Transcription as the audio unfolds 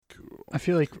I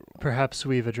feel like perhaps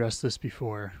we've addressed this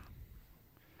before.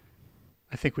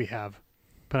 I think we have,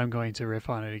 but I'm going to riff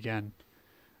on it again.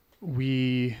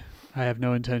 I have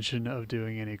no intention of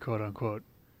doing any quote unquote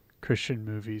Christian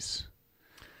movies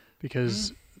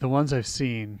because the ones I've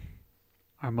seen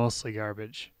are mostly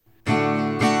garbage.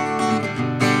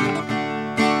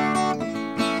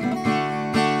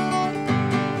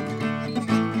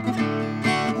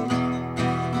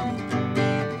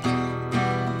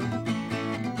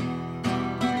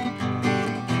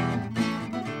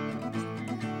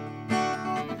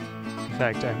 In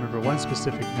fact, I remember one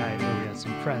specific night where we had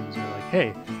some friends who were like,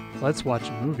 hey, let's watch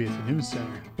a movie at the news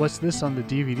center. What's this on the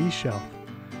DVD shelf?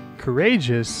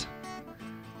 Courageous.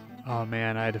 Oh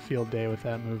man, I had a field day with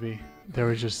that movie. There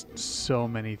were just so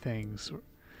many things.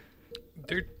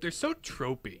 They're so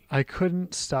tropey. I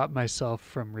couldn't stop myself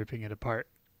from ripping it apart.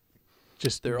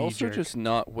 They're also just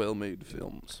not well-made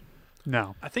films.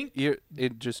 No. I think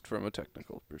It just from a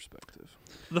technical perspective.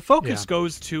 the focus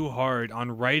goes too hard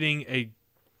on writing a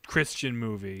Christian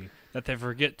movie that they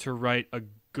forget to write a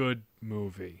good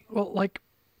movie. Well, like,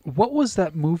 what was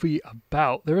that movie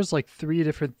about? There was like 3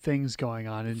 different things going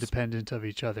on independent of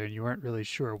each other, and you weren't really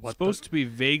sure what. Supposed to be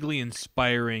vaguely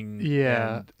inspiring.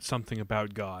 And something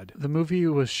about God. The movie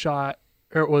was shot,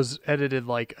 or it was edited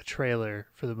like a trailer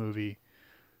for the movie.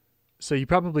 So you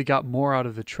probably got more out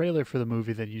of the trailer for the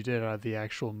movie than you did out of the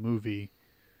actual movie.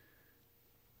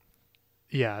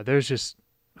 Yeah, there's just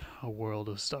a world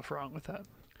of stuff wrong with that.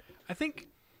 I think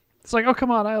It's like, oh,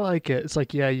 come on, I like it. It's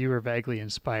like, yeah, you were vaguely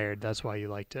inspired. That's why you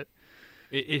liked it.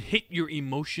 it hit your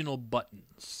emotional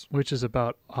buttons. Which is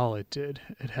about all it did.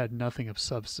 It had nothing of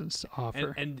substance to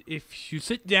offer. And if you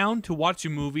sit down to watch a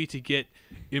movie to get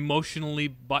emotionally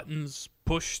buttons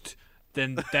pushed,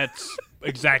 then that's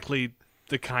exactly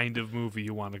the kind of movie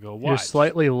you want to go watch. You're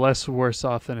slightly less worse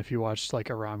off than if you watched like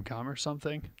a rom-com or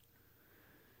something.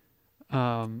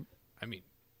 I mean,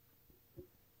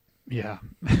 yeah.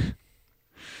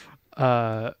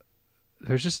 There's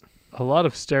just a lot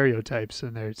of stereotypes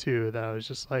in there too that I was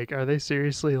just like, are they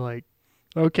seriously like,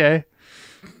 okay,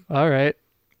 all right.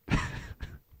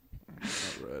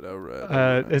 All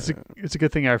right. It's a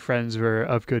good thing our friends were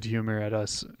of good humor at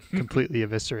us completely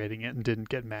eviscerating it and didn't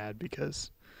get mad because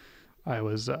I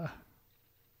was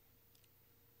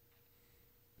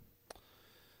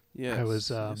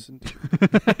yes, indeed.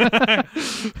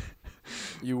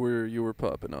 You were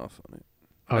popping off on it.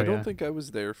 Oh, I don't think I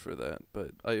was there for that,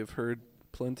 but I have heard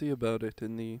plenty about it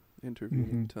in the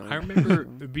intervening time. I remember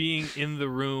being in the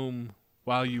room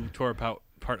while you tore apart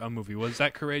a movie. Was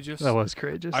that Courageous? That was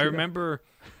courageous. I remember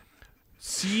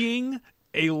seeing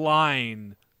a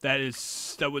line that was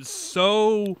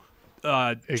so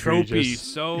tropey,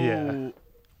 so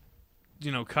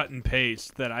cut and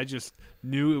paste that I just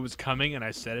knew it was coming, and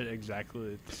I said it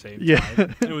exactly at the same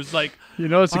time. It was like,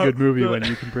 it's a good movie when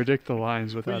you can predict the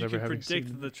lines without ever having seen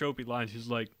predict the tropey lines. He's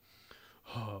like,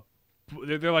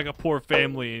 they're like a poor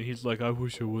family, and he's like, I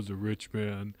wish I was a rich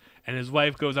man. And his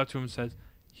wife goes up to him and says,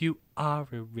 you are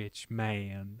a rich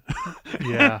man.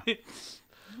 Yeah. It's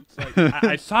like,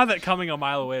 I saw that coming a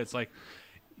mile away. It's like,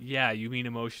 yeah, you mean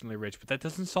emotionally rich, but that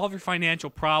doesn't solve your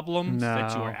financial problems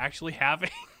that you are actually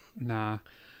having. Nah.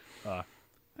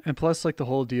 And plus, like, the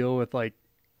whole deal with, like,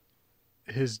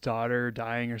 his daughter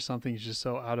dying or something is just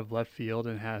so out of left field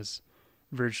and has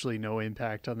virtually no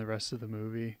impact on the rest of the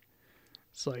movie.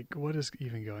 It's like, what is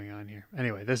even going on here?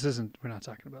 Anyway, we're not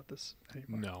talking about this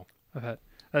anymore. No. That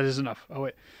is enough. Oh,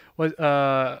 wait. What,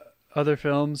 other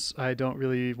films I don't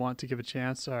really want to give a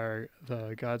chance are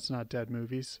the God's Not Dead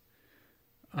movies.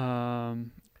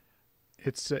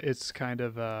 It's kind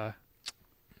of,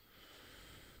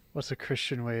 what's a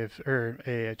Christian way of, or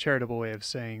a charitable way of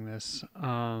saying this?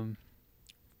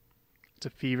 It's a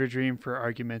fever dream for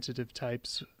argumentative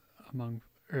types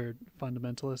or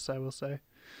fundamentalists, I will say,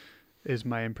 is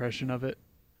my impression of it.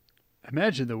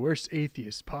 Imagine the worst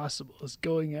atheist possible is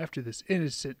going after this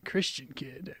innocent Christian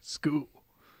kid at school.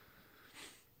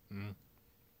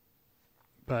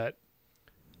 But,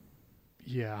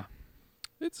 yeah.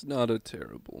 It's not a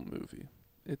terrible movie.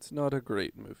 It's not a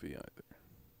great movie either.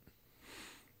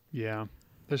 Yeah,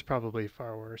 there's probably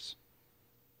far worse.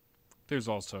 There's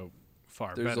also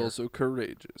far There's better. also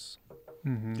Courageous.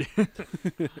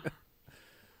 Mm-hmm.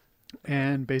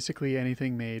 And basically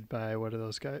anything made by what are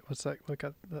those guys? What's that? What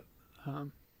got that?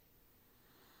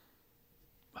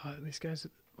 These guys.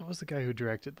 What was the guy who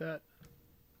directed that?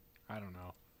 I don't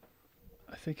know.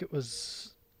 I think it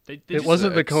was. It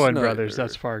wasn't the Coen Snyder. brothers.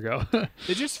 That's Fargo.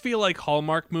 They just feel like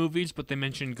Hallmark movies, but they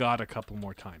mention God a couple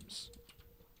more times.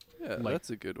 Yeah, Like- that's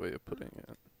a good way of putting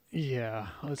it. Yeah.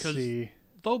 Let's 'Cause- see.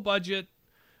 Low budget,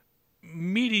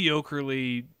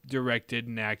 mediocrely directed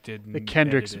and acted. And The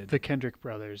edited. Kendrick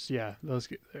brothers. Yeah,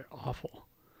 they're awful.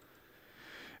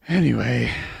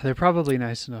 Anyway, they're probably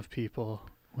nice enough people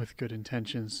with good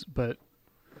intentions, but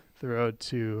the road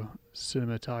to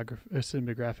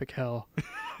cinematographic hell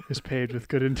is paved with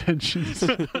good intentions.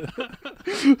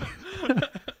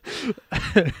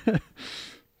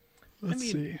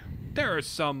 Let's see. There are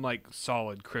some like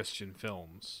solid Christian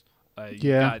films.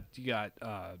 Yeah. You got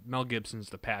Mel Gibson's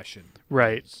The Passion.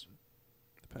 Right. It's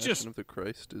The Passion of the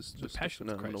Christ is just a Passion of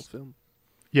the phenomenal Christ. film.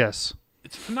 Yes.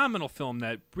 It's a phenomenal film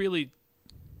that really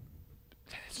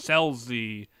sells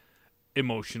the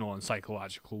emotional and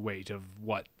psychological weight of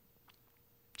what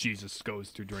Jesus goes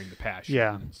through during the Passion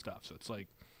and stuff. So it's like,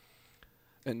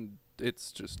 and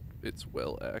it's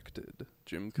well acted.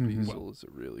 Jim Caviezel is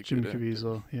a really Jim good actor.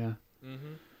 Caviezel, yeah.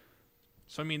 mm-hmm.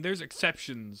 So I mean, there's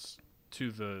exceptions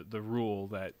to the rule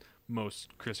that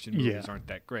most Christian movies aren't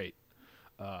that great.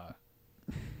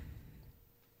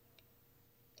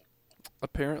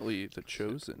 Apparently, The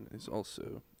Chosen is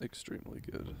also extremely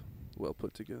good, well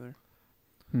put together.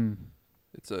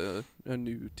 It's a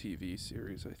new TV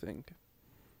series, I think.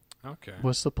 Okay.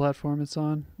 What's the platform it's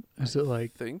on? Is it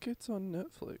like? I think it's on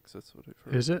Netflix. That's what I've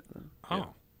heard. Is it? Oh. Yeah.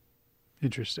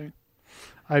 Interesting.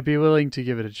 I'd be willing to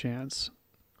give it a chance.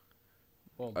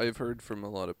 Well, I've heard from a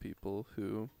lot of people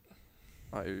who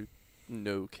I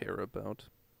know care about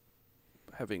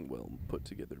having well put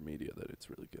together media that it's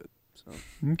really good. So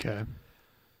Okay.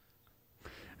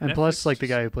 And Netflix plus, like the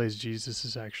just- guy who plays Jesus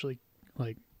is actually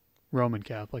like Roman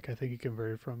Catholic. I think he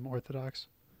converted from Orthodox,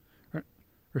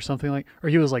 or something like, or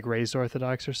he was like raised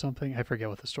Orthodox or something. I forget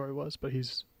what the story was, but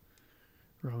he's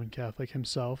Roman Catholic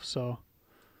himself, so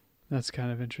that's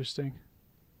kind of interesting.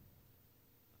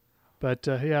 But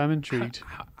yeah, I'm intrigued.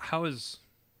 How is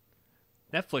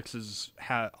Netflix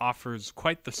offers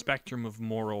quite the spectrum of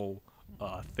moral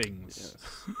things,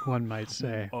 yes. One might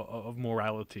say. of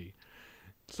morality.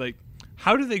 It's like,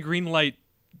 how do they greenlight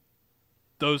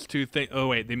those two things? Oh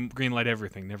wait, they greenlight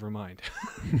everything. Never mind.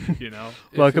 You know.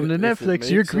 Welcome to if it Netflix.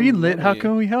 You're makes them greenlit. How money,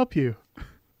 can we help you?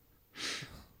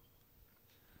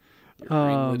 You're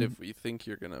greenlit if we think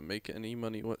you're gonna make any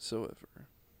money whatsoever.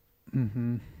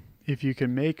 Mm-hmm. If you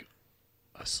can make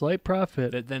a slight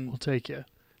profit, Then we'll take you.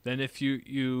 Then if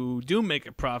you do make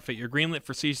a profit, you're greenlit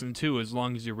for season 2 as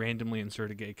long as you randomly insert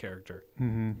a gay character.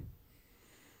 Mm-hmm.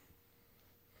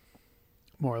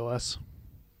 More or less.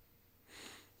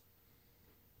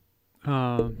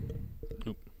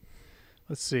 Oop.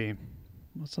 Let's see.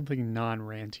 What's something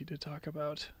non-ranty to talk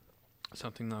about?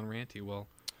 Something non-ranty. Well,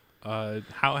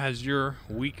 how has your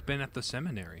week been at the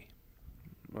seminary?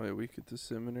 My week at the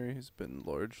seminary has been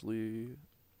largely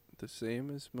the same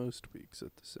as most weeks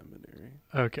at the seminary.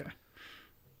 Okay.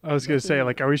 I was going to say,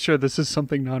 like, are we sure this is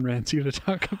something non-ranty to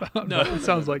talk about? No. But it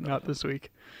sounds like not this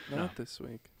week. Not this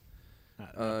week.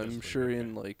 Not I'm this week, sure okay.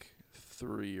 in like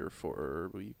 3 or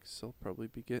 4 weeks I'll probably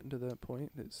be getting to that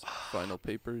point as final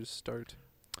papers start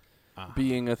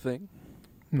being a thing.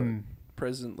 But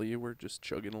presently we're just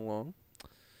chugging along.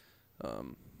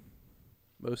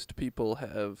 Most people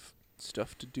have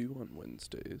stuff to do on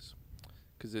Wednesdays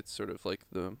because it's sort of like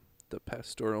the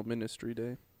pastoral ministry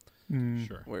day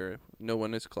Sure. where no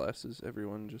one has classes,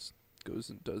 everyone just goes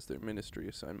and does their ministry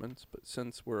assignments. But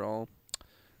since we're all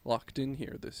locked in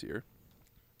here this year,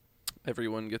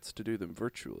 everyone gets to do them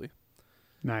virtually.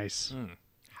 Nice.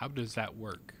 How does that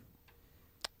work?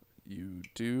 You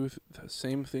do the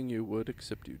same thing you would,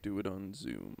 except you do it on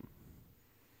Zoom.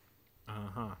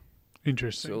 Uh-huh.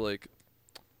 Interesting. So, like,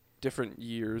 different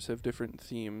years have different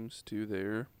themes to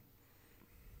their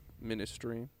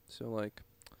ministry. So, like,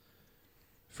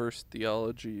 first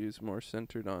theology is more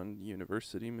centered on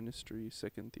university ministry.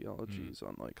 Second theology is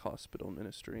on, like, hospital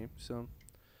ministry. So,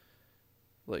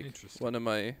 like, Interesting. one of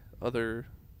the other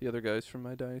guys from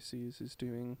my diocese is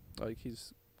doing, like,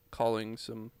 he's calling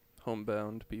some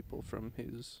homebound people from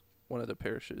one of the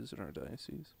parishes in our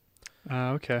diocese.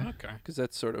 Okay. Okay. Because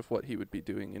that's sort of what he would be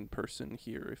doing in person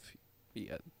here if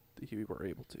he were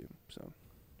able to. So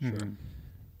Mhm.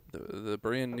 the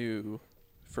brand new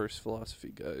first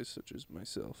philosophy guys, such as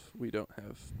myself, we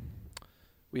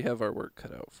have our work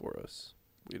cut out for us.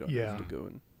 We don't have to go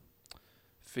and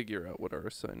figure out what our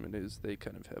assignment is. They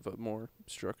kind of have a more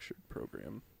structured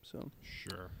program. So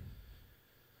Sure.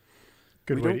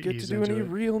 Good we way don't get ease to do into any it.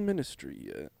 real ministry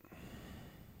yet.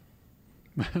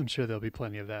 I'm sure there'll be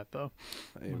plenty of that, though.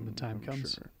 When the I'm time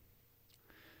comes.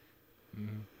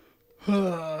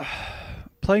 sure.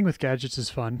 Playing with gadgets is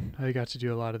fun. I got to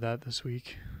do a lot of that this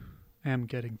week. I am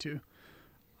getting to.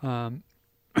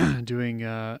 Doing.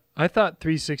 I thought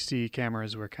 360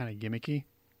 cameras were kind of gimmicky,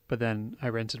 but then I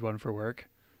rented one for work,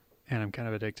 and I'm kind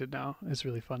of addicted now. It's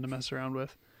really fun to mess around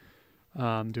with.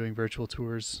 Doing virtual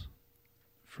tours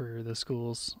for the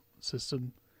school's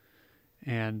system,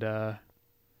 and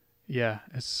yeah,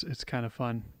 it's kind of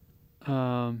fun.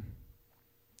 A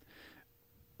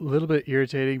little bit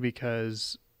irritating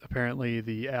because apparently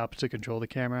the app to control the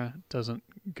camera doesn't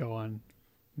go on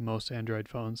most Android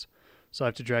phones, so I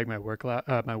have to drag my work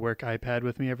my work iPad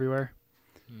with me everywhere,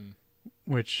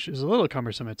 which is a little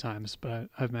cumbersome at times, but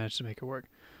I've managed to make it work.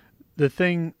 The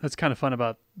thing that's kind of fun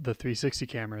about the 360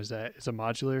 camera is that it's a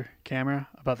modular camera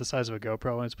about the size of a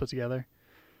GoPro when it's put together.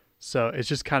 So it's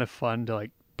just kind of fun to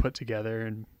like put together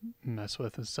and mess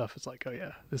with and stuff. It's like, oh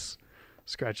yeah, this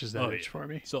scratches that itch for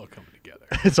me. It's all coming together.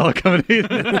 It's all coming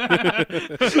together.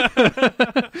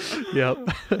 Yep.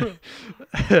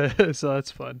 So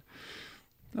that's fun.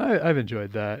 I've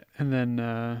enjoyed that. And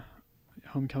then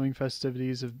homecoming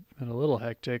festivities have been a little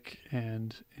hectic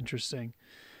and interesting.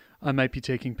 I might be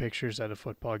taking pictures at a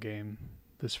football game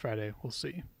this Friday. We'll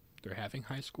see. They're having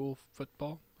high school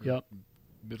football? Yep.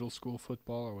 Middle school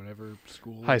football or whatever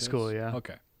school High it school, is? yeah.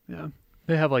 Okay. Yeah.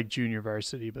 They have like junior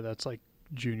varsity, but that's like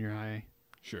junior high.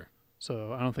 Sure.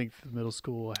 So I don't think the middle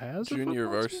school has a Junior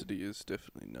football varsity team? is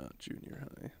definitely not junior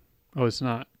high. Oh, it's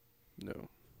not. No.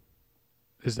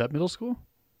 Is that middle school?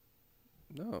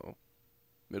 No.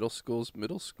 Middle school's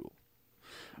middle school.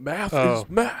 Math Oh. is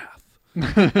math.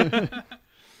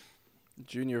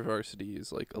 Junior varsity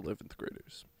is like 11th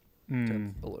graders.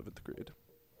 10th, 11th grade.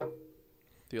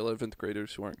 The 11th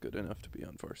graders who aren't good enough to be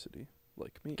on varsity,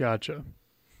 like me. Gotcha.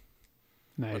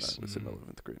 When Nice. I was an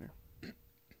 11th grader.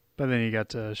 But then you got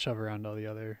to shove around all the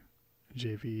other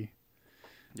JV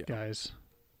Yeah. guys.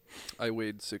 I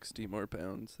weighed 60 more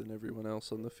pounds than everyone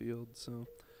else on the field, so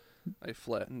I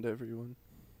flattened everyone.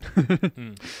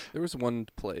 There was one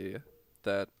play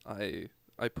that I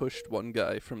pushed one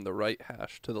guy from the right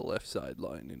hash to the left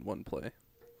sideline in one play.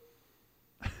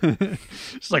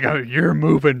 It's like, oh, you're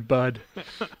moving, bud.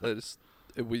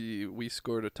 We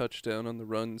scored a touchdown on the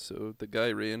run, so the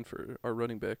guy our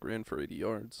running back ran for 80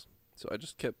 yards. So I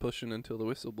just kept pushing until the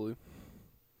whistle blew.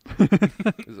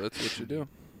 'Cause that's what you do.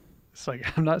 It's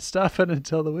like, I'm not stopping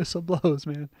until the whistle blows,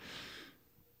 man.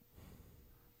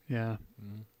 Yeah.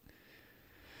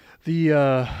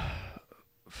 The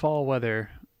fall weather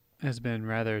has been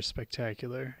rather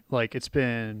spectacular. Like, it's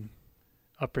been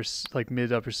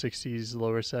mid upper 60s,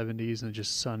 lower 70s, and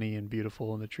just sunny and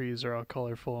beautiful, and the trees are all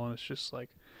colorful, and it's just like,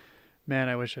 man,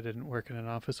 I wish I didn't work in an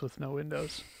office with no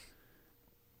windows.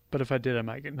 But if I did, I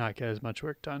might not get as much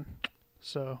work done.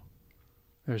 So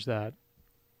there's that.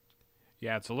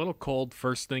 Yeah, it's a little cold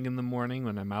first thing in the morning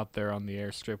when I'm out there on the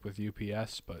airstrip with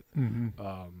UPS, but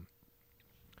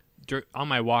on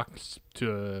my walks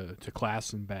to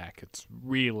class and back, it's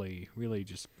really, really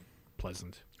just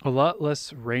pleasant. A lot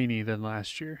less rainy than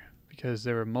last year, because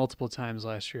there were multiple times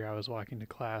last year I was walking to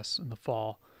class in the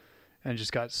fall and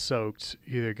just got soaked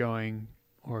either going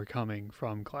or coming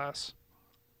from class.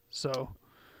 So,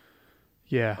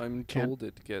 yeah. I'm told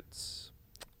it gets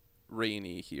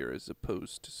rainy here as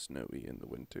opposed to snowy in the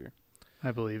winter.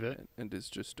 I believe it. And is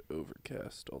just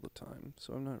overcast all the time.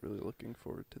 So I'm not really looking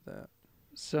forward to that.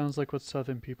 Sounds like what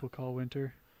southern people call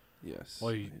winter. Yes.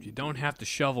 Well, you don't have to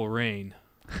shovel rain.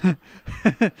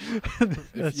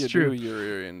 If you true. do,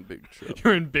 you're in big trouble.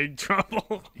 You're in big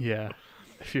trouble. Yeah.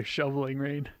 If you're shoveling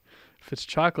rain. If it's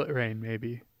chocolate rain,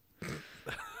 maybe.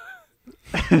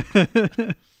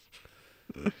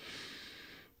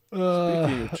 Speaking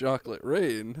of chocolate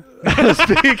rain.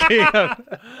 Speaking of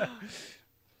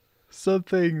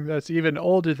something that's even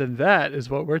older than that is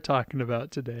what we're talking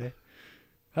about today.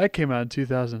 That came out in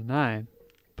 2009.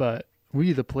 But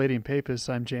we, the Palladium Papists,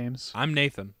 I'm James. I'm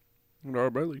Nathan.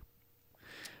 Really?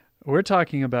 We're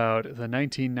talking about the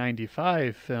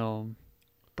 1995 film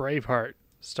Braveheart,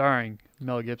 starring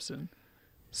Mel Gibson.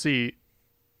 See,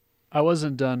 I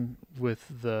wasn't done with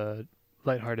the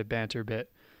lighthearted banter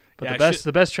bit, but Yeah,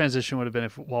 the best transition would have been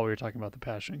while we were talking about The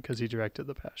Passion, because he directed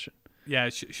The Passion. Yeah,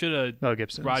 should have Mel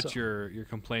Gibson. brought so. your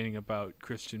complaining about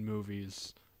Christian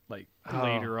movies like Oh.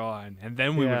 later on, and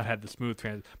then we would have had the smooth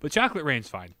transition. But Chocolate Rain's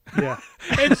fine. Yeah.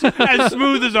 It's as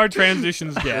smooth as our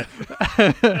transitions get.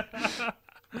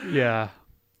 Yeah.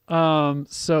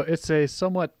 So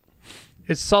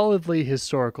it's solidly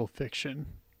historical fiction,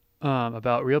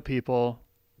 about real people,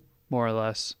 more or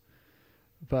less,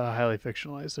 but highly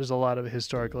fictionalized. There's a lot of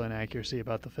historical inaccuracy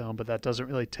about the film, but that doesn't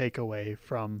really take away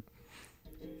from,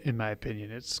 in my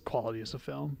opinion, its quality as a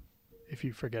film, if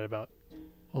you forget about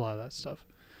a lot of that stuff.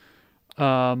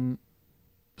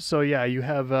 So yeah, you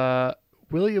have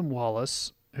William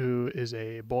Wallace, who is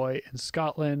a boy in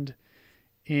Scotland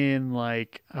in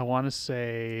like, I want to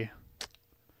say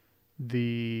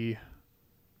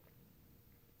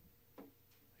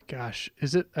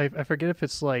is it, I forget if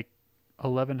it's like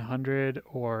 1100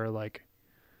 or like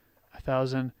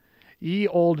 1000. Ye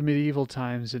old medieval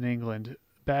times in England,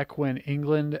 back when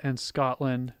England and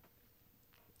Scotland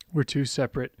were two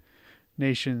separate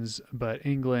nations, but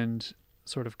England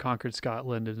sort of conquered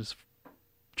Scotland and is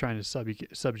trying to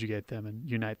subjugate them and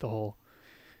unite the whole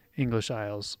English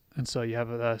Isles. And so you have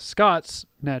the Scots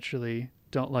naturally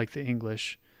don't like the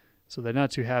English, so they're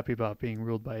not too happy about being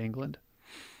ruled by England.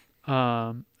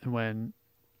 And when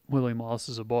William Wallace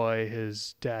is a boy,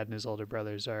 his dad and his older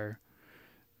brothers are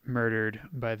murdered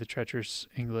by the treacherous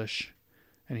English,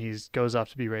 and he goes off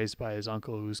to be raised by his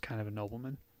uncle, who's kind of a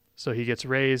nobleman. So he gets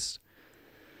raised,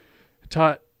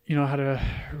 taught, how to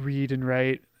read and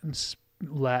write and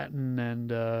Latin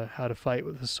and how to fight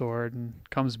with a sword, and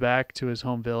comes back to his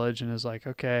home village and is like,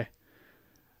 okay,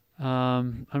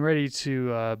 I'm ready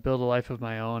to build a life of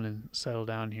my own and settle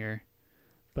down here.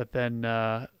 But then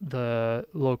the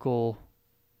local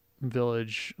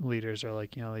village leaders are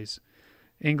like, these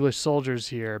English soldiers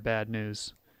here are bad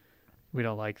news. We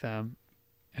don't like them.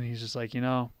 And he's just like, I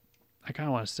kind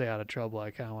of want to stay out of trouble.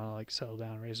 I kind of want to like settle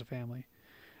down and raise a family.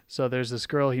 So there's this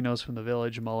girl he knows from the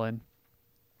village, Mullen.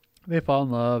 They fall in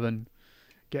love and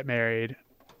get married.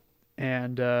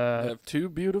 And have two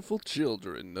beautiful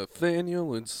children,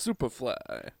 Nathaniel and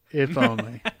Superfly. If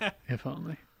only. If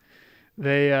only.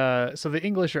 They so the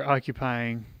English are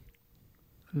occupying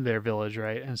their village,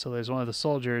 right? And so there's one of the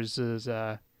soldiers is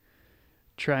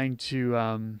trying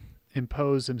to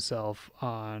impose himself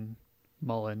on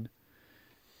Mullen,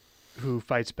 who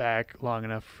fights back long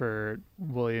enough for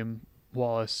William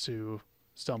Wallace to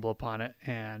stumble upon it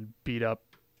and beat up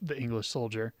the English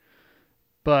soldier.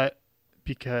 But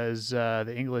because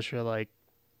the English are like,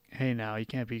 hey, now you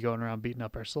can't be going around beating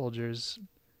up our soldiers.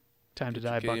 Time to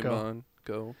die, Game bucko. on,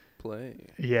 go play.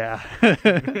 Yeah.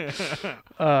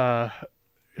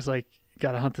 It's like,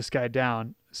 got to hunt this guy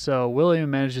down. So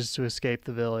William manages to escape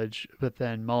the village, but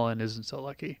then Mullen isn't so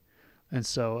lucky. And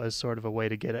so as sort of a way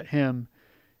to get at him,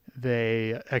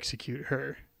 they execute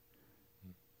her.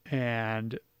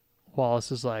 And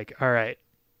Wallace is like, all right,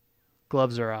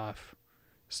 gloves are off.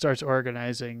 Starts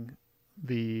organizing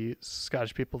the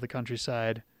Scottish people of the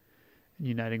countryside,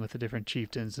 uniting with the different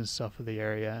chieftains and stuff of the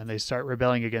area, and they start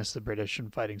rebelling against the British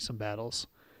and fighting some battles.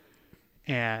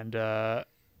 And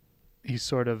he's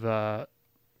sort of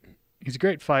he's a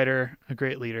great fighter, a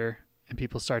great leader, and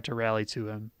people start to rally to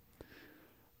him.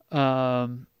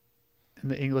 And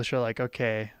the English are like,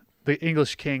 okay. The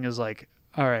English king is like,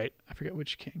 all right, I forget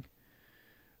which king.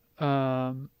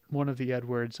 One of the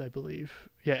Edwards, I believe.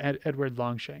 Yeah, Edward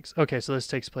Longshanks. Okay, so this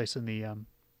takes place in the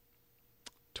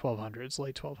 1200s,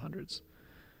 late 1200s.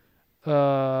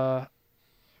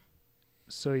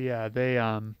 So yeah,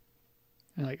 they're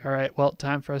like, all right, well,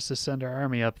 time for us to send our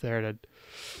army up there to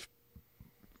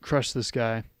crush this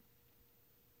guy.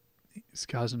 He's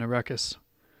causing a ruckus.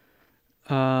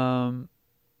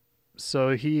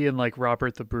 So he and like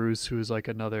Robert the Bruce, who's like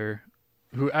another,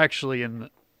 who actually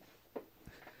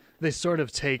they sort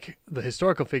of take the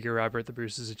historical figure Robert the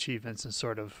Bruce's achievements and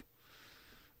sort of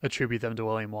attribute them to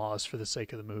William Wallace for the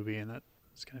sake of the movie, and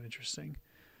that's kind of interesting.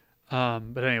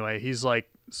 But anyway, he's like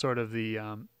sort of the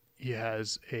he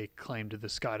has a claim to the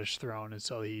Scottish throne, and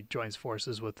so he joins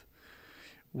forces with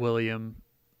William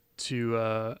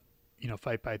to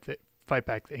fight back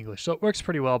the English. So it works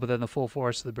pretty well, but then the full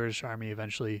force of the British army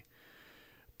eventually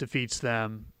defeats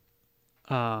them.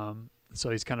 So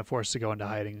he's kind of forced to go into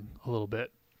hiding a little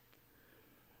bit.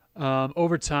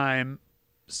 Over time,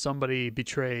 somebody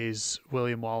betrays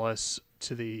William Wallace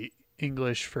to the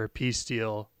English for a peace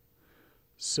deal.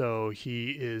 So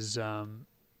he is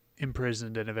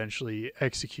imprisoned and eventually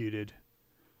executed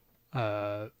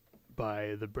by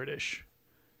the British.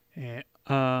 And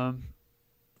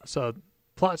so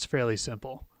plot's fairly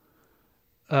simple.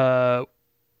 Yeah.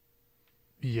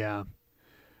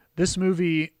 This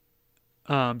movie,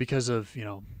 because of,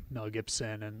 Mel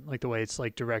Gibson and like the way it's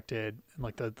like directed and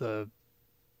like the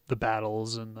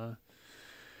battles and the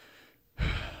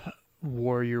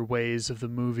warrior ways of the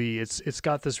movie, it's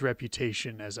got this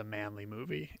reputation as a manly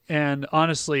movie. And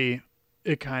honestly,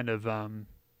 it kind of the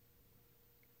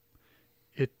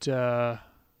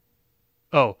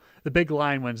big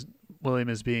line when William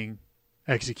is being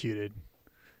executed,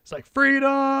 it's like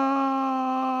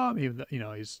freedom, even though,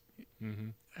 he's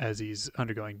as he's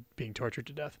being tortured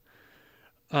to death.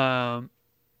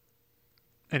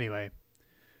 Anyway,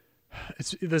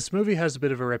 this movie has a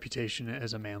bit of a reputation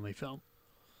as a manly film.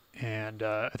 And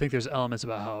I think there's elements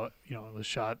about how it was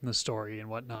shot in the story and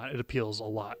whatnot. It appeals a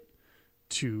lot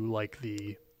to like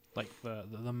the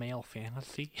male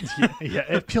fantasy. yeah,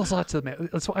 it appeals a lot to the male.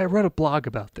 That's why I wrote a blog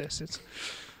about this.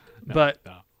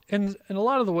 In a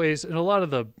lot of the ways, in a lot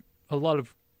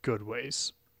of good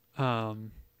ways,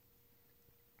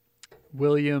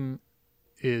 William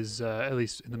is at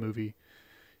least in the movie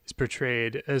is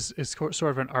portrayed as sort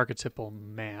of an archetypal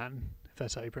man, if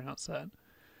that's how you pronounce that.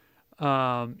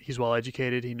 He's well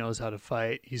educated. He knows how to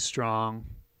fight. He's strong.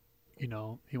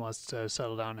 He wants to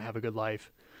settle down and have a good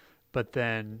life. But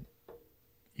then,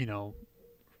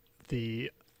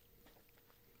 the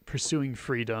pursuing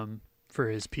freedom for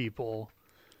his people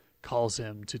calls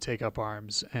him to take up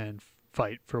arms and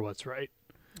fight for what's right.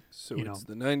 So it's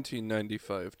the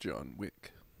 1995 John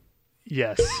Wick.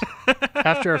 Yes.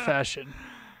 After a fashion.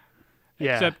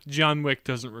 Yeah. Except John Wick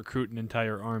doesn't recruit an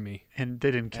entire army. And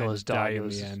they didn't kill his dog. It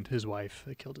was in the end. his wife.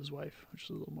 They killed his wife, which is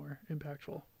a little more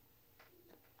impactful.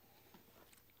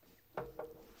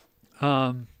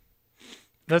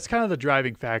 That's kind of the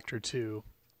driving factor too,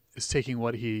 is taking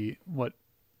the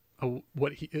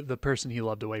person he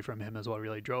loved away from him is what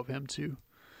really drove him to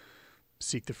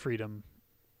seek the freedom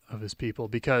of his people,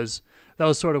 because that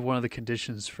was sort of one of the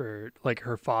conditions for, like,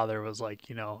 her father was like,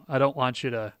 I don't want you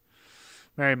to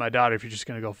marry my daughter if you're just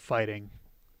going to go fighting.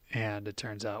 And it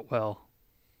turns out, well,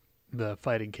 the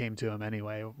fighting came to him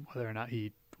anyway, whether or not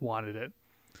he wanted it.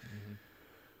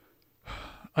 Mm-hmm.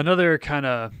 Another kind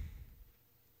of,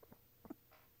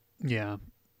 a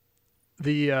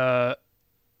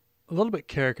little bit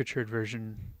caricatured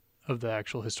version of the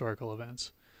actual historical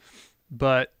events,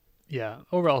 but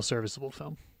overall serviceable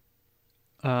film.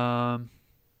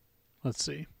 Let's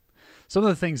see. Some of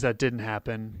the things that didn't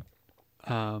happen.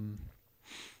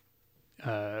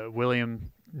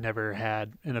 William never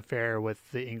had an affair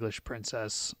with the English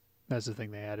princess. That's the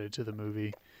thing they added to the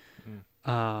movie.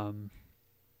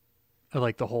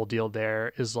 Like the whole deal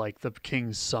there is like the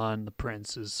king's son, the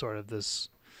prince, is sort of this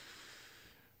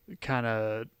kind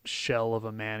of shell of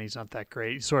a man. He's not that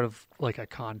great. He's sort of like a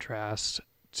contrast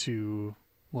to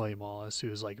William Wallace, who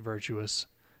is like virtuous,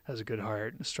 has a good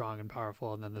heart, strong and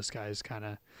powerful. And then this guy is kind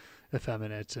of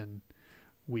effeminate and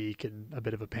weak and a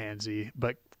bit of a pansy,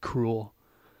 but cruel.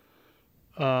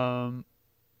 So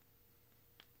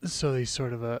he's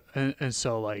sort of and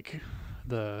so like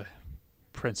the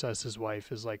princess, his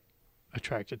wife, is like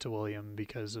attracted to William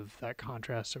because of that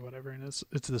contrast or whatever, and it's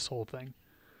this whole thing.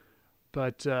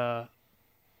 But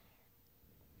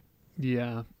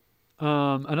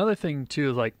another thing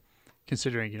too, like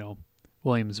considering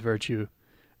William's virtue,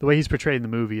 the way he's portrayed in the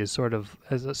movie is sort of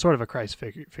as a Christ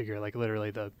figure, like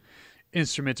literally the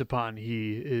instrument upon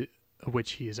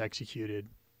which he is executed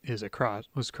is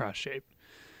was cross shaped.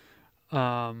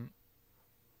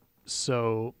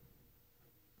 So,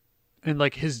 and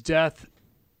like his death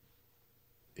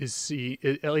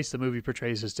at least the movie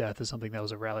portrays his death as something that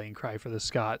was a rallying cry for the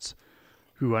Scots,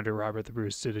 who under Robert the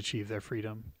Bruce did achieve their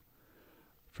freedom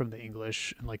from the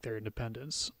English and like their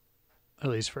independence,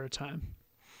 at least for a time,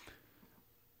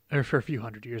 or for a few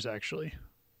hundred years actually,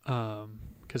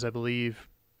 because I believe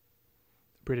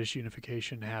British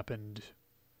unification happened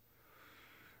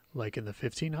like in the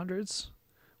 1500s.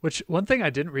 Which, one thing I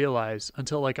didn't realize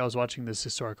until like I was watching this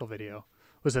historical video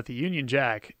was that the Union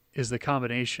Jack is the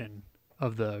combination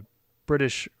of the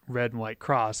British red and white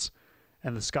cross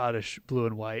and the Scottish blue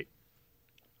and white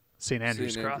St.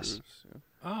 Andrew's cross.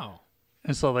 Oh.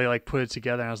 And so they like put it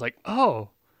together and I was like, oh,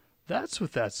 that's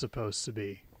what that's supposed to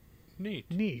be.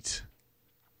 Neat.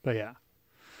 But yeah.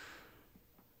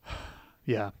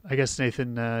 Yeah. I guess,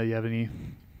 Nathan, you have any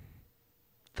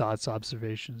thoughts,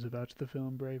 observations about the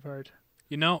film Braveheart?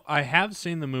 I have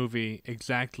seen the movie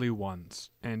exactly once,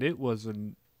 and it was a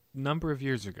number of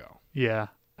years ago. Yeah.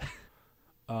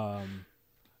 And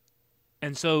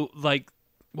so, like,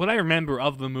 what I remember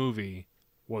of the movie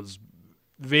was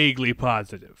vaguely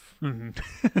positive. Mm-hmm.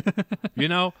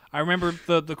 I remember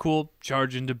the cool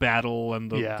charge into battle and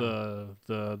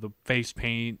the face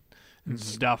paint and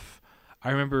stuff.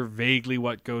 I remember vaguely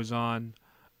what goes on,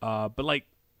 but like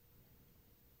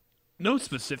no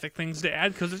specific things to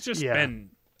add because it's just been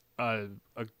a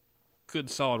good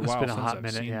solid while since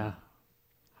I've seen it.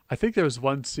 I think there was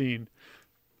one scene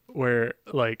where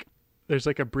like there's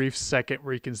like a brief second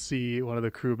where you can see one of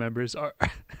the crew members are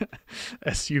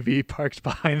SUV parked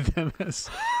behind them as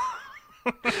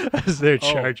they're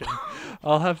charging.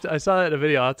 I saw that in a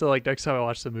video. I'll have to, like, next time I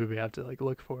watch the movie, I have to like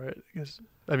look for it, because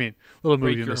I mean, little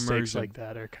movie mistakes like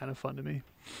that are kind of fun to me.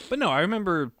 But no, I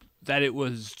remember that it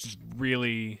was just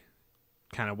really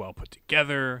kind of well put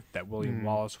together, that William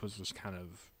Wallace was just kind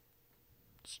of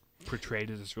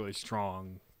portrayed as this really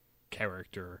strong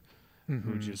character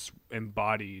who just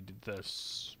embodied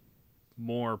this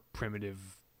more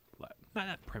primitive,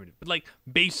 not primitive, but like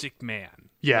basic man.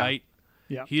 Yeah. Right?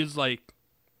 Yeah. He is like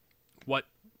what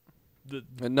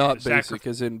And not the basic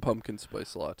as in pumpkin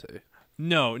spice latte.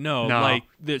 No, like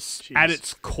this Jeez. at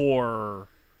its core,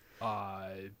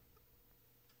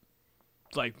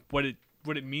 like what it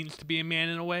means to be a man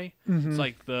in a way. It's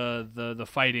like the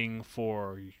fighting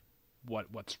for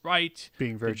what's right,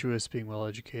 being virtuous, being well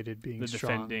educated, being the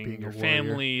strong, defending being your a warrior.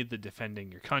 family, the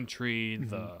defending your country,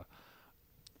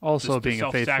 Also the being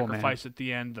a faithful man. self-sacrifice at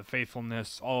the end, the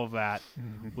faithfulness, all of that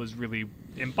was really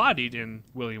embodied in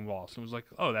William Wallace. It was like,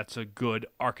 oh, that's a good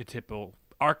archetypal.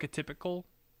 Yeah,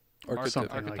 Tomato, that sounds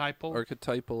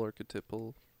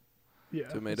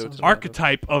tomato.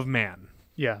 Archetype of man.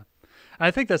 Yeah,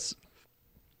 I think that's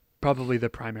probably the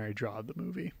primary draw of the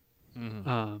movie.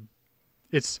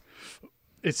 It's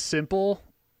simple,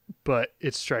 but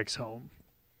it strikes home.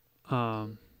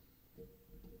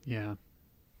 Yeah.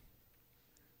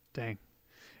 Dang,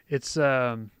 it's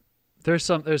there's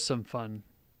some fun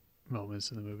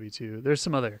moments in the movie too. There's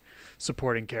some other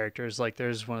supporting characters, like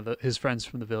there's one of his friends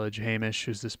from the village, Hamish,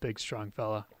 who's this big strong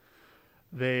fella.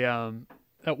 They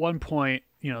at one point,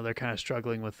 they're kind of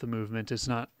struggling with the movement. It's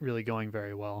not really going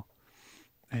very well,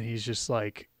 and he's just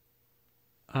like,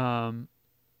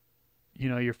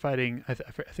 you're fighting. I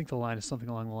think the line is something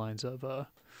along the lines of,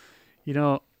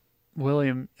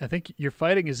 William, I think you're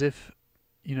fighting as if,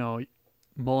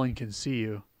 Mullen can see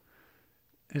you.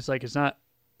 It's like, it's not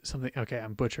something, okay,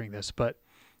 I'm butchering this, but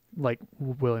like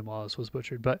William Wallace was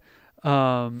butchered, but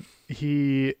let's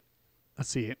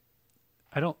see,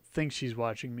 I don't think she's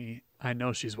watching me. I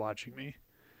know she's watching me.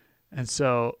 And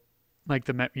so like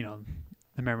the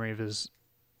memory of his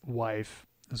wife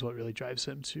is what really drives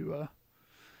him to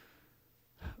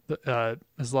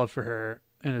his love for her,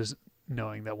 and his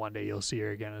knowing that one day you'll see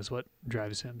her again is what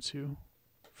drives him to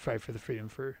fight for the freedom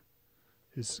for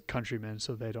his countrymen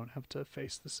so they don't have to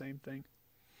face the same thing.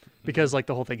 Because like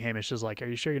the whole thing, Hamish is like, are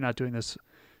you sure you're not doing this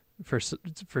for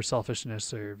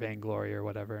selfishness or vainglory or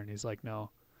whatever? And he's like, no,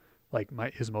 like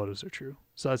his motives are true.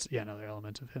 So that's another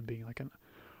element of him being like an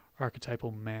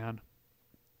archetypal man.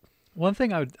 One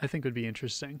thing I think would be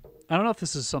interesting, I don't know if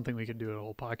this is something we could do a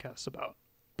whole podcast about,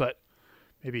 but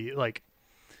maybe like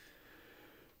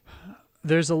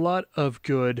there's a lot of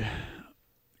good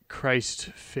Christ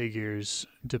figures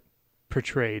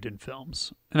portrayed in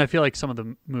films, and I feel like some of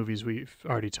the movies we've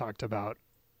already talked about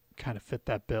kind of fit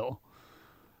that bill,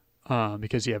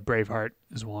 because you have Braveheart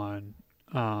is one.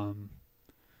 I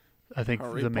think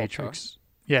Harry The Potter. Matrix.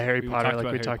 Yeah, Harry Potter,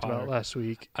 like we talked Potter. about last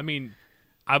week. I mean,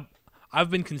 I've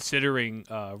been considering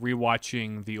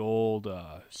rewatching the old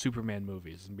Superman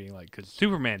movies and being like, because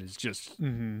Superman is just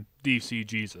DC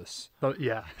Jesus. Oh,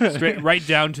 yeah. Straight right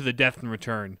down to the death and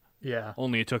return. Yeah.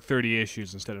 Only it took 30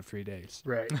 issues instead of 3 days.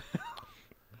 Right.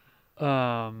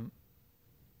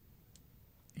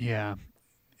 Yeah.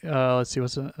 Let's see.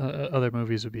 What's other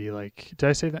movies would be like? Did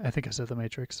I say that? I think I said The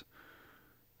Matrix.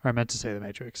 Or I meant to say The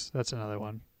Matrix. That's another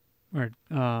one. Or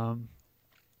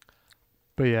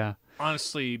but yeah.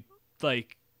 Honestly,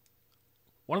 like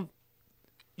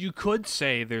you could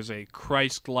say there's a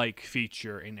Christ-like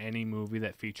feature in any movie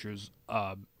that features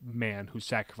a man who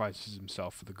sacrifices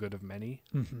himself for the good of many.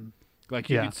 Mm-hmm. Like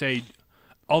you could say,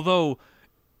 although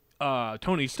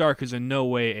Tony Stark is in no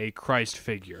way a Christ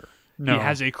figure, No. he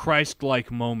has a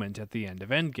Christ-like moment at the end of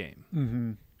Endgame.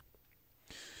 Mm-hmm.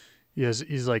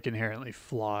 He's like inherently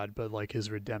flawed, but like his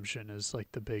redemption is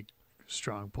like the big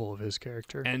strong pull of his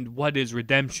character. And what is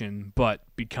redemption but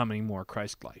becoming more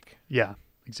Christ-like? Yeah,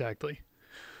 exactly.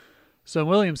 So in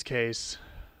William's case,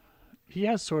 he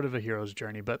has sort of a hero's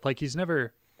journey, but like he's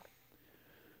never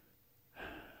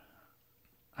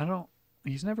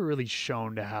really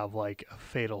shown to have like a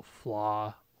fatal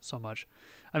flaw so much.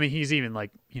 I mean, he's even like,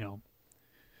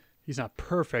 he's not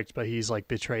perfect, but he's like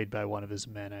betrayed by one of his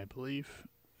men, I believe,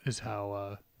 is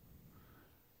how,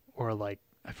 or like,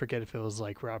 I forget if it was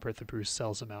like Robert the Bruce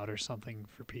sells him out or something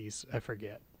for peace. I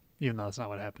forget, even though that's not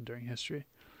what happened during history.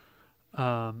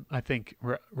 I think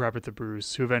Robert the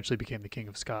Bruce, who eventually became the King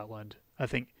of Scotland, I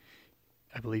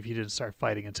believe he didn't start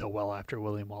fighting until well after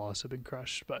William Wallace had been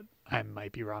crushed, but I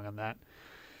might be wrong on that.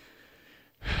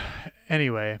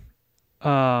 Anyway,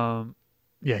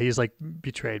 he's like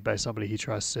betrayed by somebody he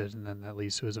trusted, and then that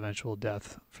leads to his eventual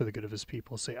death for the good of his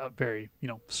people. So yeah, very,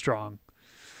 strong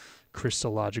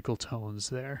Christological tones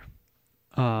there.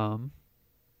 Granted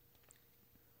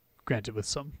with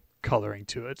some coloring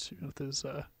to it, with his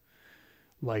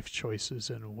life choices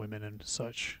and women and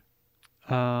such.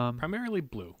 Primarily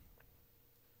blue.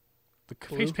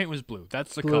 The face paint was blue.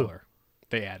 That's the Blue. color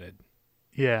they added.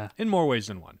 Yeah. In more ways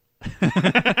than one.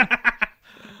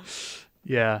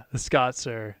 Yeah. The Scots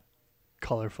are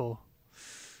colorful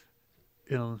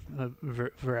in a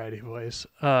variety of ways.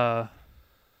 Yeah.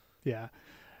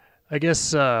 I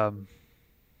guess, Huh.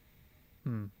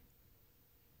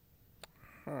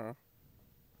 I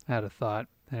had a thought.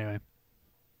 Anyway,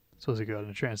 supposed to go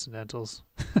into transcendentals.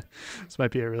 This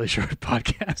might be a really short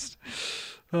podcast.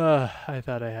 I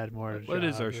thought I had more. What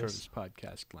is our this. shortest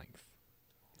podcast length?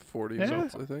 40 Yeah.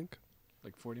 minutes, I think.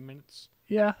 Like 40 minutes?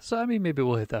 Yeah, so I mean, maybe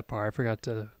we'll hit that part. I forgot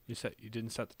to. You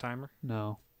didn't set the timer?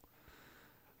 No.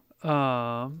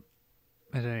 At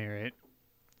any rate,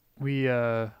 we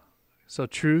so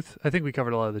truth. I think we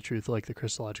covered a lot of the truth, like the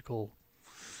Christological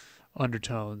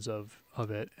undertones of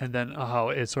it, and then how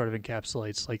it sort of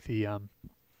encapsulates like the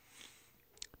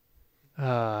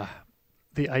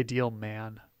ideal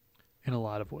man in a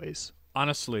lot of ways.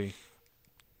 Honestly,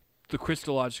 the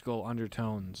Christological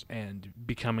undertones and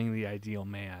becoming the ideal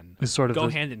man It's sort of go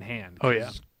the, hand in hand. Oh, yeah.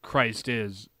 'cause Christ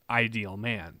is ideal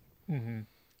man. mm-hmm.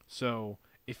 So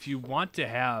if you want to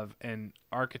have an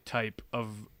archetype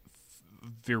of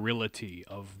virility,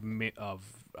 of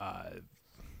that,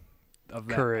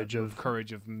 Courage, of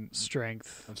courage, of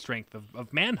strength. strength,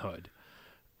 of manhood,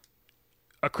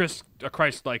 a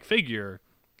Christ-like figure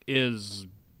is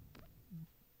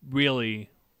really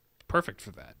perfect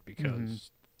for that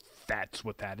because that's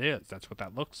what that is. That's what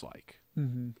that looks like.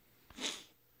 Mm-hmm.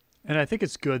 And I think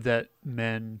it's good that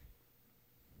men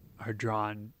are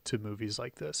drawn to movies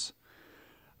like this.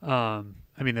 I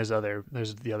mean, there's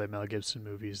the other Mel Gibson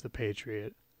movies, The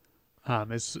Patriot. I I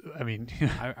it's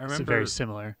remember very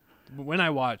similar. when I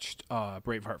watched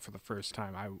Braveheart for the first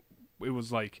time. It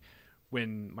was like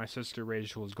when my sister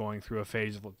Rachel was going through a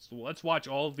phase of let's watch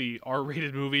all the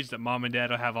R-rated movies that mom and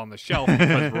dad have on the shelf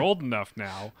because we're old enough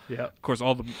now. Yeah. Of course,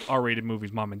 all the R-rated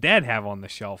movies mom and dad have on the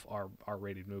shelf are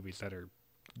R-rated movies that are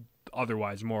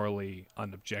otherwise morally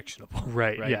unobjectionable.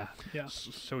 Right. Right? Yeah. Yeah.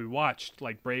 So we watched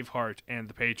like Braveheart and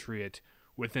The Patriot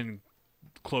within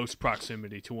close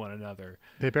proximity to one another.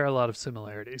 They bear a lot of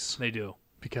similarities They do.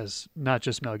 because not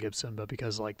just Mel Gibson, but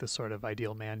because like the sort of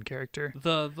ideal man character,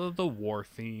 The war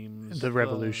themes, the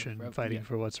revolution, fighting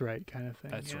for what's right, kind of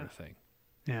thing. that yeah. sort of thing.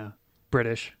 Yeah.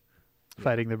 British.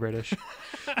 Fighting the British.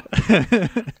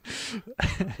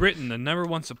 Britain, the number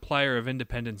one supplier of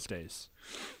Independence Days.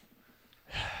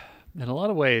 In a lot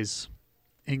of ways,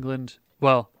 England,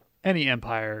 well, any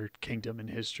empire, kingdom in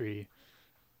history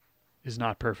is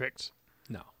not perfect.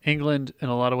 No. England, in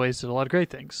a lot of ways, did a lot of great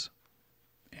things.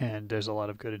 And there's a lot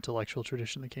of good intellectual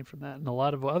tradition that came from that. In a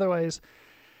lot of other ways,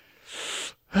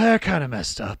 they're kind of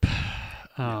messed up.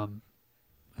 And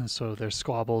so their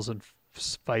squabbles and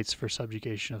fights for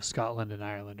subjugation of Scotland and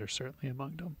Ireland are certainly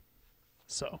among them.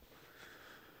 So,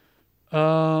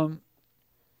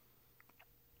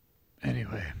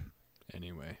 anyway,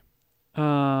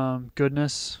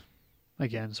 goodness,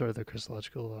 again, sort of the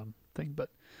Christological thing, but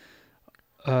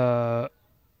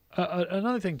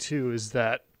another thing too is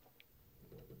that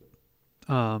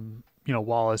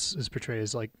Wallace is portrayed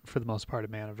as, like, for the most part, a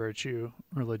man of virtue,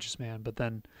 religious man, but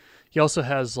then he also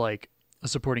has like a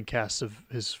supporting cast of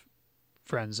his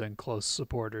friends and close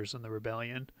supporters in the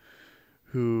rebellion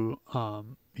who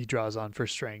he draws on for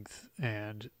strength,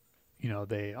 and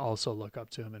they also look up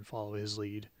to him and follow his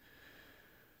lead.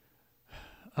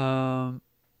 Yeah.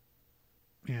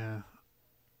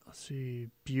 Let's see.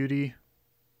 Beauty.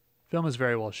 Film is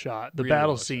very well shot. The Really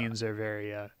battle well scenes are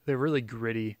very they're really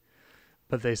gritty,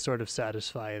 but they sort of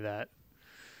satisfy that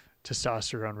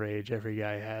testosterone rage every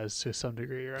guy has to some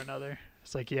degree or another.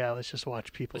 It's like, yeah, let's just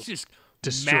watch people Let's just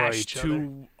destroy mash each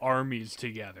two armies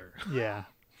together. Yeah.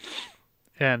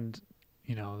 And,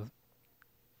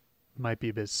 might be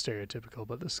a bit stereotypical,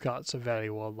 but the Scots are very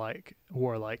warlike.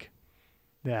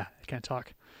 Yeah, I can't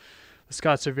talk. The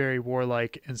Scots are very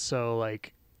warlike, and so,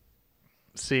 like,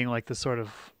 seeing, like, the sort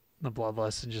of the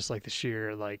bloodlust and just, like, the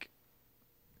sheer, like,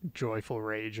 joyful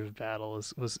rage of battle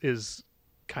is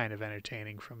kind of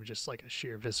entertaining from just, like, a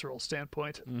sheer visceral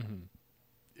standpoint,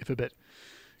 if a bit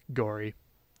gory.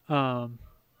 But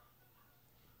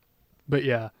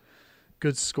yeah,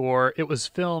 good score. It was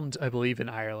filmed, I believe, in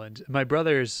Ireland. My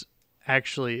brother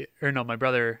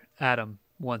Adam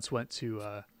once went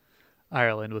to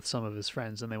Ireland with some of his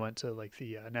friends, and they went to like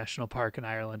the national park in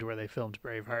Ireland where they filmed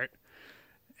Braveheart.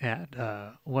 And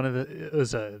it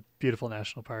was a beautiful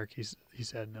national park. He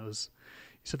said, and he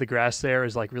said the grass there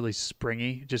is like really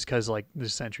springy, just because like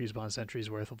there's centuries upon centuries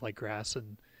worth of like grass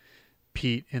and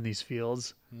peat in these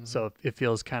fields. Mhm. So it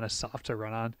feels kind of soft to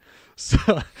run on. So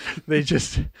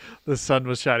the sun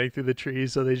was shining through the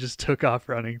trees, so they just took off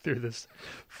running through this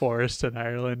forest in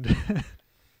Ireland.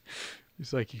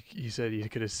 He's like, he said you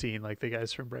could have seen like the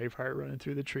guys from Braveheart running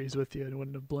through the trees with you and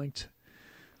wouldn't have blinked.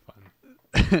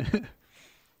 Fun.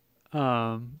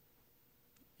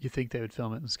 You think they would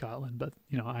film it in Scotland, but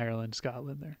Ireland,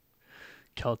 Scotland, they're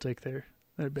Celtic. They're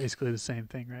basically the same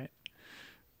thing, right?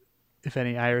 If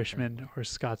any Irishmen or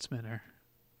Scotsmen are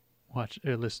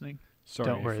listening, Sorry,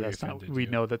 don't worry. if we That's not. offended We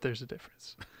you. know that there's a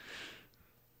difference.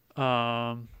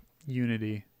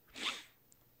 Unity.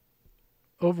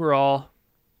 Overall,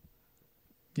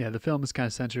 yeah, the film is kind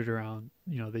of centered around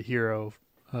the hero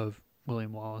of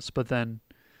William Wallace, but then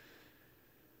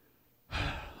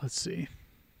let's see.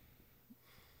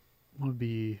 Would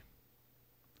be.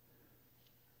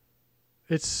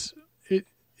 It's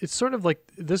sort of like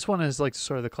this one is like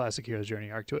sort of the classic hero's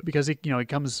journey arc to it because he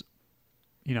comes,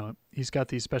 he's got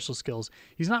these special skills.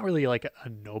 He's not really like a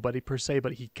nobody per se,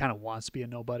 but he kind of wants to be a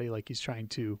nobody. Like he's trying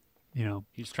to,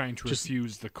 He's trying to just-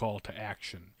 refuse the call to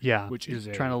action. yeah, Which he's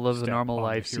is trying to live a step normal on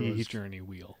life. The hero's journey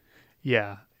wheel.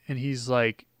 Yeah, and he's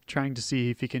like trying to see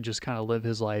if he can just kind of live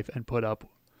his life and put up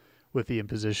with the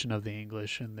imposition of the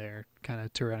English and their kind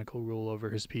of tyrannical rule over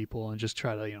his people, and just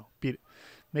try to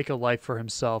make a life for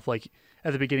himself. Like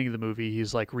at the beginning of the movie,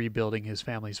 he's like rebuilding his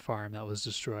family's farm that was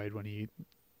destroyed when he,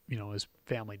 his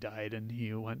family died, and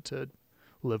he went to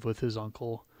live with his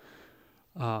uncle.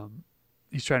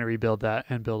 He's trying to rebuild that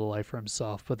and build a life for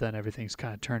himself, but then everything's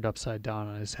kind of turned upside down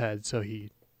on his head, so he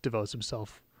devotes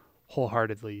himself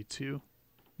wholeheartedly to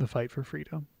the fight for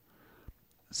freedom.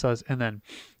 So, and then,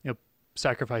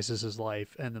 sacrifices his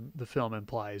life, and the film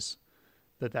implies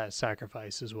that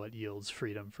sacrifice is what yields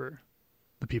freedom for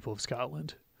the people of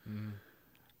Scotland.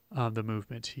 The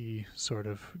movement he sort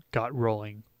of got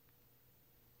rolling.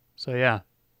 So yeah,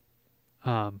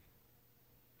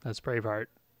 that's Braveheart.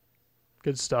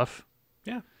 Good stuff.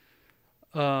 Yeah.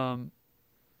 A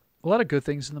lot of good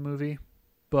things in the movie,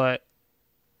 but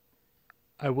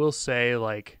I will say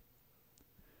like,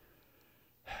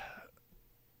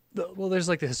 there's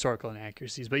like the historical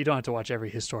inaccuracies, but you don't have to watch every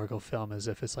historical film as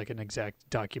if it's like an exact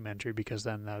documentary, because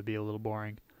then that would be a little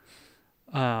boring.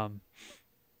 I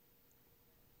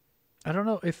don't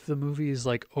know if the movie is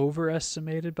like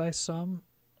overestimated by some.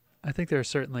 I think there are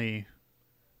certainly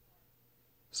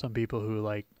some people who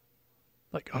like,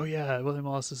 oh yeah, William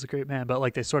Wallace is a great man, but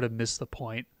like they sort of miss the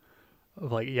point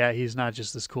of like, yeah, he's not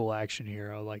just this cool action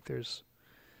hero. Like there's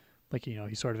like,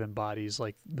 he sort of embodies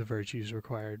like the virtues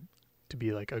required to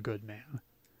be like a good man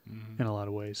in a lot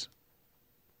of ways.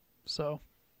 So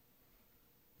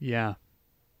yeah,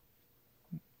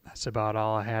 that's about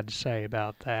all I had to say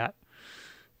about that.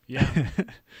 Yeah.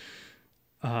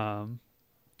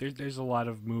 There's a lot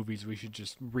of movies we should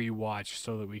just rewatch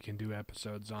so that we can do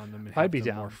episodes on them and I'd have be them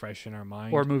down. more fresh in our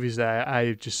mind. Or movies that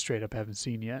I just straight up haven't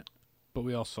seen yet. But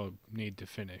we also need to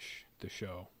finish the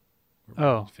show.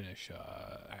 Oh. Finish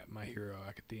My Hero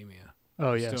Academia.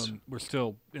 Oh, yes. We're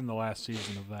still in the last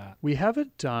season of that. We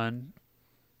haven't done...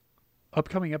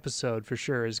 Upcoming episode for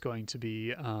sure is going to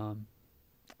be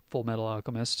Full Metal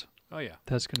Alchemist. Oh, yeah.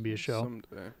 That's going to be a show.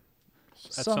 Someday.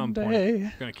 At some point.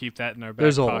 We're going to keep that in our back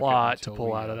There's a pocket lot to until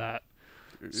pull we, out of that.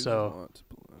 There is So, a lot to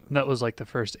pull out of That was like the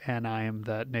first anime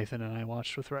that Nathan and I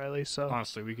watched with Riley. So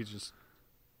honestly, we could just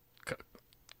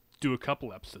do a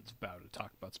couple episodes about it,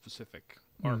 talk about specific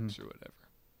arcs or whatever.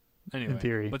 Anyway, in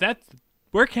theory. But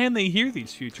where can they hear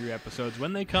these future episodes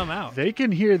when they come out? They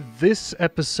can hear this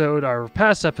episode, our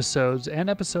past episodes, and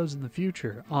episodes in the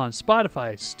future on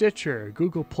Spotify, Stitcher,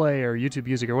 Google Play, or YouTube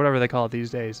Music, or whatever they call it these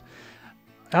days.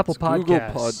 Apple It's Podcasts. Google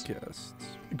Podcasts.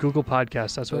 Google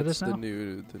Podcasts. That's what it is now? the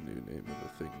new name of the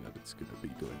thing that it's going to be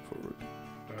going forward.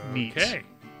 Neat. Okay.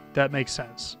 That makes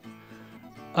sense.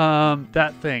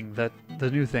 That thing, the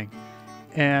new thing.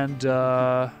 And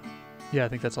yeah, I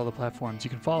think that's all the platforms. You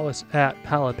can follow us at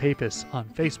Palapapis on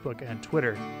Facebook and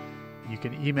Twitter. You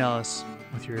can email us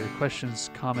with your questions,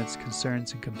 comments,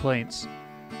 concerns, and complaints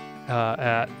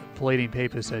at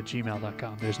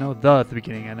palladiumpapist@gmail.com. There's no the at the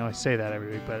beginning. I know I say that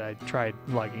every week, but I tried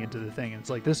logging into the thing, and it's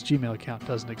like, this Gmail account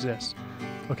doesn't exist.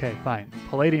 Okay, fine.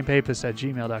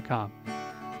 palladiumpapist@gmail.com.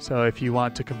 So if you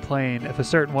want to complain, if a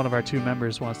certain one of our 2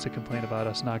 members wants to complain about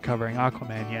us not covering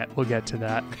Aquaman yet, we'll get to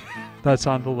that. That's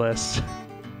on the list.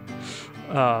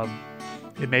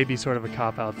 It may be sort of a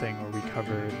cop-out thing where we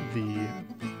cover the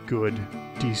good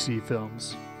DC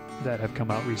films that have come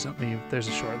out recently. There's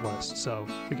a short list, so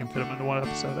we can fit them into one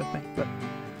episode, I think. But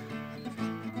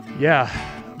yeah,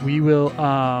 we will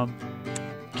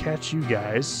catch you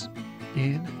guys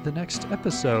in the next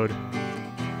episode.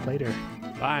 Later.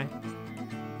 Bye.